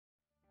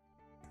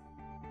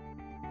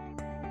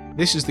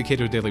This is the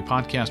Cato Daily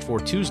Podcast for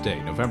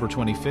Tuesday, November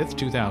 25th,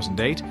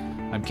 2008.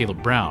 I'm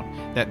Caleb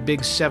Brown. That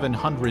big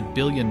 $700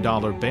 billion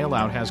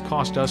bailout has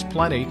cost us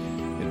plenty.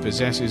 It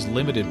possesses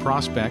limited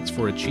prospects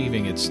for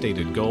achieving its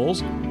stated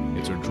goals.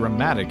 It's a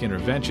dramatic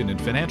intervention in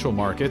financial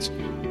markets.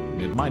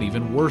 It might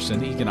even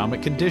worsen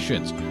economic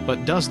conditions.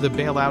 But does the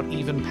bailout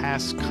even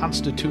pass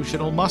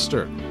constitutional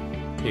muster?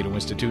 Cato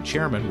Institute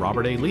Chairman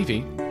Robert A.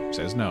 Levy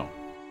says no.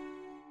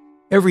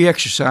 Every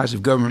exercise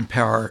of government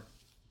power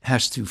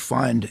has to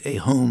find a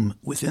home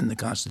within the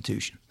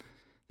Constitution.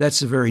 That's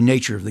the very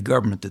nature of the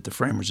government that the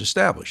framers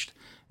established.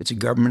 It's a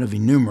government of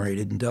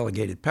enumerated and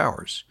delegated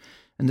powers.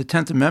 And the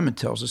 10th Amendment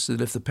tells us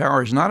that if the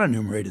power is not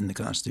enumerated in the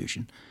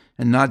Constitution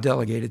and not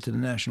delegated to the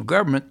national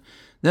government,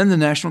 then the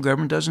national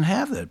government doesn't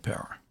have that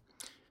power.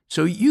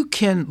 So you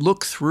can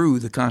look through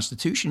the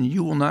Constitution and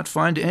you will not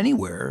find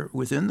anywhere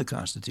within the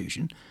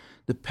Constitution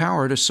the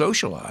power to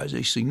socialize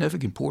a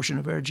significant portion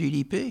of our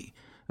GDP,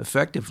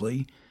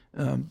 effectively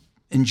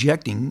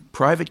injecting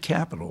private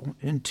capital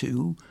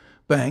into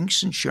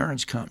banks,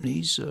 insurance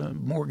companies,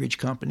 mortgage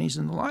companies,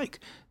 and the like.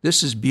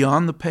 This is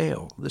beyond the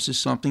pale. This is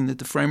something that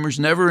the framers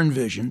never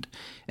envisioned,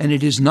 and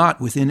it is not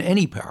within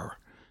any power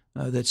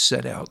that's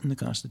set out in the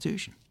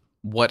Constitution.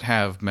 What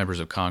have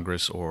members of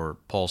Congress or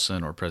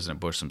Paulson or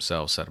President Bush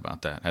themselves said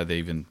about that? Have they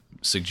even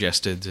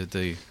suggested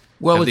that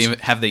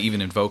have they even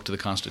invoked the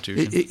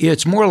Constitution?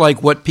 It's more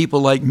like what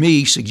people like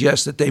me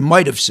suggest that they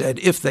might have said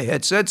if they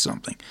had said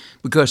something,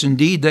 because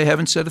indeed they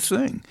haven't said a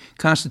thing.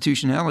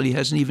 Constitutionality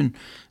hasn't even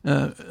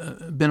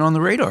been on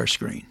the radar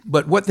screen.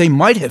 But what they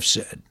might have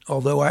said,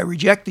 although I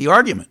reject the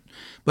argument,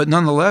 but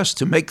nonetheless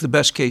to make the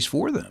best case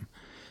for them,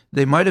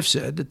 they might have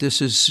said that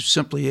this is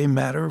simply a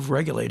matter of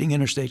regulating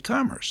interstate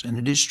commerce. And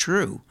it is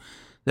true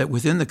that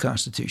within the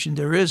Constitution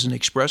there is an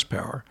express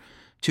power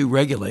to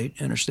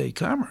regulate interstate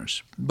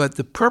commerce. But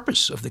the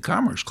purpose of the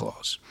Commerce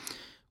Clause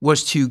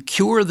was to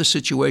cure the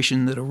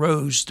situation that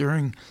arose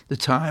during the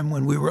time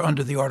when we were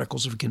under the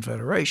Articles of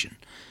Confederation.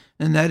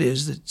 And that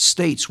is that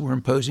states were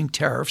imposing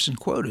tariffs and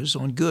quotas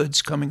on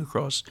goods coming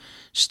across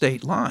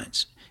state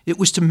lines. It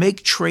was to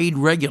make trade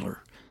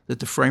regular that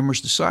the framers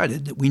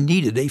decided that we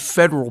needed a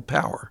federal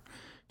power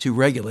to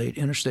regulate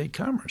interstate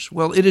commerce.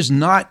 Well, it is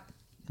not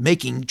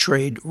making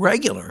trade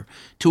regular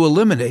to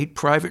eliminate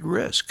private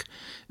risk,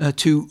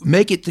 to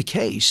make it the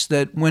case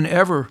that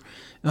whenever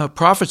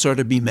profits are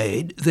to be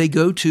made, they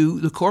go to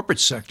the corporate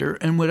sector,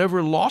 and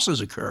whatever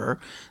losses occur,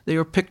 they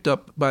are picked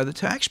up by the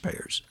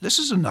taxpayers. This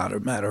is not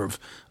a matter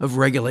of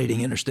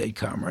regulating interstate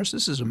commerce.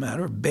 This is a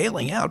matter of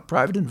bailing out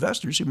private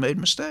investors who made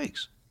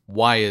mistakes.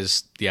 Why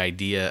is the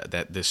idea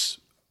that this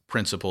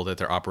principle that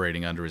they're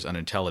operating under is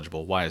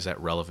unintelligible? Why is that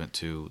relevant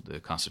to the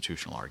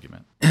constitutional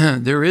argument?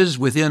 There is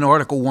within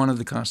Article 1 of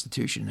the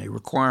Constitution a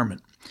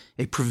requirement,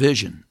 a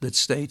provision that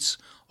states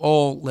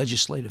all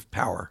legislative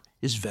power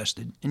is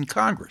vested in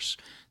Congress.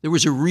 There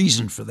was a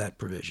reason for that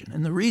provision,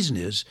 and the reason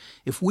is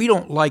if we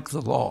don't like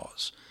the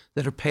laws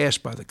that are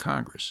passed by the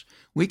Congress,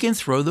 we can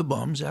throw the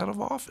bums out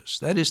of office.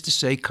 That is to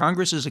say,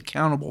 Congress is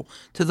accountable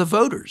to the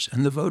voters,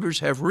 and the voters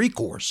have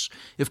recourse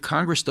if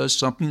Congress does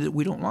something that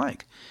we don't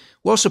like.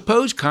 Well,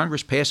 suppose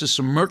Congress passes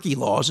some murky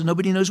laws and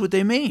nobody knows what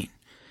they mean,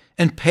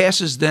 and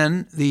passes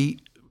then the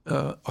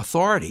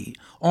authority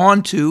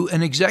onto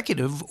an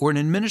executive or an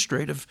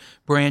administrative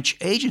branch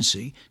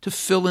agency to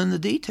fill in the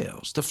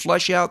details, to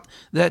flesh out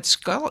that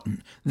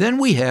skeleton. Then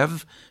we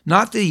have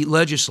not the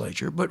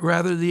legislature, but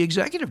rather the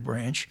executive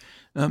branch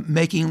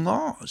making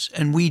laws.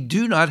 And we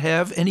do not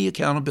have any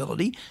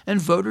accountability,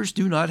 and voters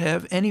do not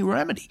have any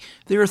remedy.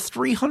 There are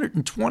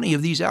 320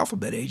 of these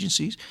alphabet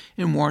agencies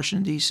in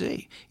Washington,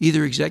 D.C.,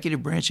 either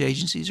executive branch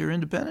agencies or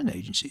independent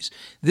agencies.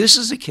 This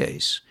is a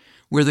case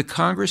where the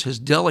Congress has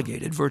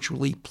delegated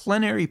virtually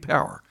plenary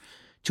power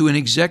to an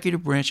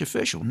executive branch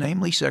official,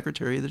 namely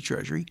Secretary of the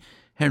Treasury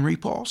Henry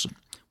Paulson.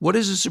 What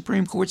has the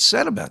Supreme Court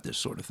said about this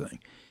sort of thing?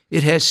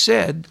 It has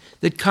said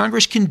that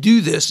Congress can do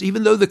this,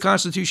 even though the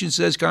Constitution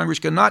says Congress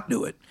cannot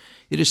do it.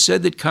 It has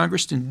said that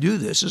Congress can do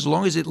this as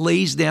long as it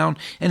lays down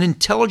an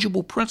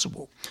intelligible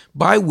principle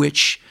by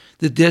which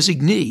the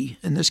designee,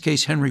 in this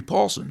case Henry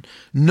Paulson,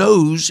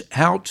 knows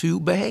how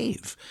to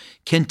behave,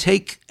 can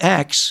take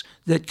acts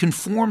that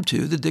conform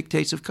to the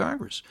dictates of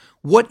Congress.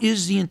 What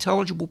is the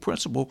intelligible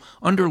principle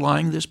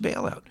underlying this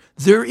bailout?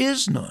 There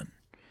is none.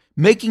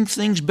 Making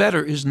things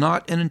better is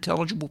not an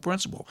intelligible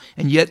principle,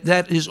 and yet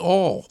that is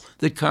all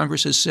that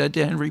Congress has said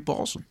to Henry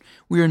Paulson.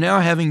 We are now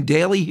having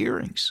daily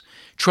hearings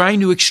trying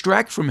to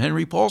extract from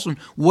Henry Paulson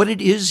what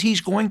it is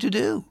he's going to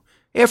do.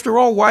 After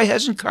all, why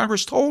hasn't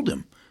Congress told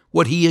him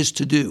what he is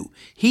to do?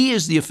 He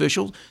is the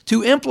official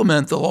to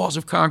implement the laws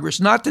of Congress,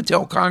 not to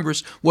tell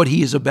Congress what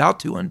he is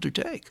about to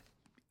undertake.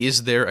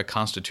 Is there a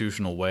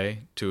constitutional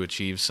way to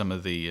achieve some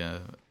of the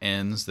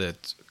ends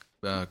that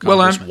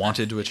Congress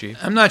wanted to achieve?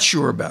 I'm not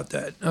sure about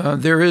that.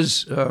 There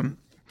is,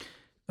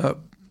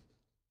 let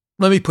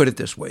me put it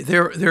this way.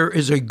 There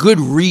is a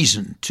good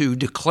reason to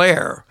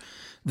declare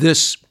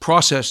this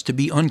process to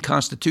be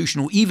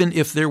unconstitutional, even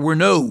if there were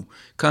no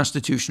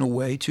constitutional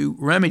way to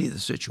remedy the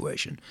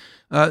situation.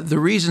 The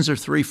reasons are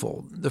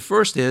threefold. The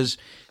first is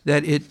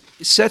that it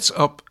sets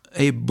up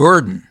a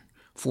burden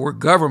for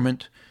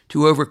government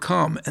to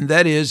overcome, and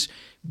that is,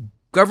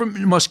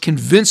 government must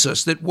convince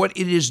us that what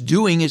it is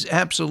doing is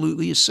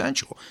absolutely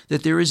essential,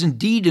 that there is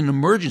indeed an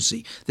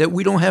emergency, that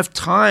we don't have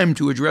time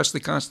to address the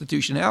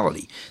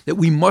constitutionality, that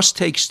we must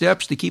take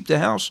steps to keep the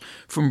house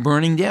from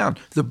burning down.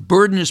 The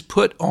burden is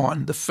put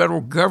on the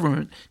federal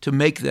government to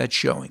make that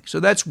showing. So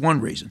that's one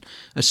reason.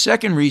 A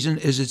second reason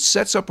is it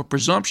sets up a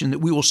presumption that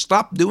we will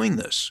stop doing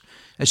this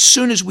as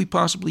soon as we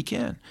possibly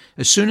can,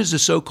 as soon as the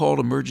so-called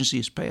emergency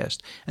is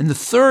passed. And the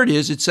third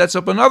is it sets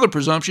up another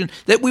presumption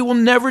that we will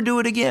never do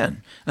it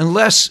again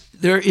unless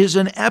there is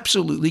an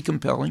absolutely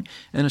compelling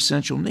and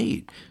essential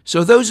need.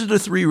 So those are the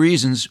three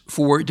reasons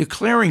for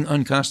declaring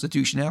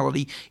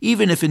unconstitutionality,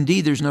 even if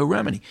indeed there's no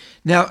remedy.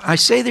 Now, I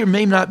say there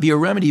may not be a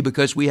remedy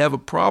because we have a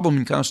problem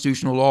in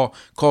constitutional law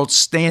called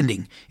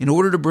standing. In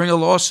order to bring a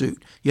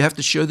lawsuit, you have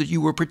to show that you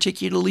were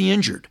particularly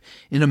injured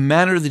in a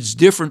manner that's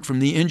different from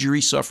the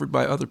injury suffered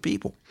by other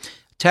people.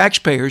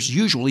 Taxpayers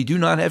usually do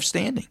not have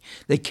standing.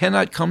 They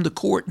cannot come to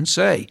court and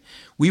say,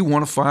 we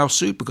want to file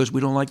suit because we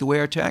don't like the way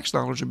our tax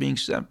dollars are being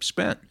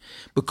spent,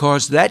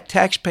 because that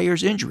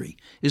taxpayer's injury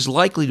is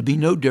likely to be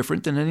no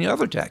different than any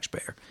other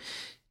taxpayer.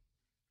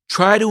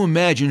 Try to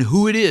imagine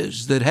who it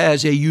is that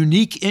has a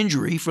unique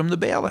injury from the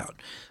bailout.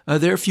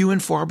 They're few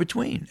and far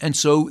between. And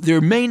so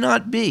there may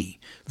not be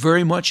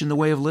very much in the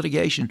way of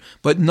litigation,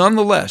 but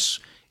nonetheless,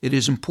 it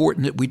is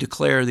important that we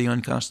declare the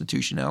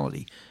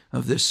unconstitutionality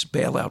of this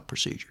bailout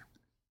procedure.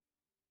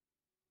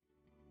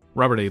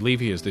 Robert A.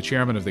 Levy is the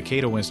chairman of the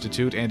Cato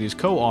Institute and is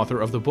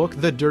co-author of the book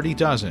The Dirty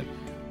Dozen.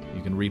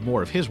 You can read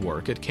more of his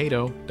work at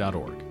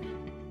cato.org.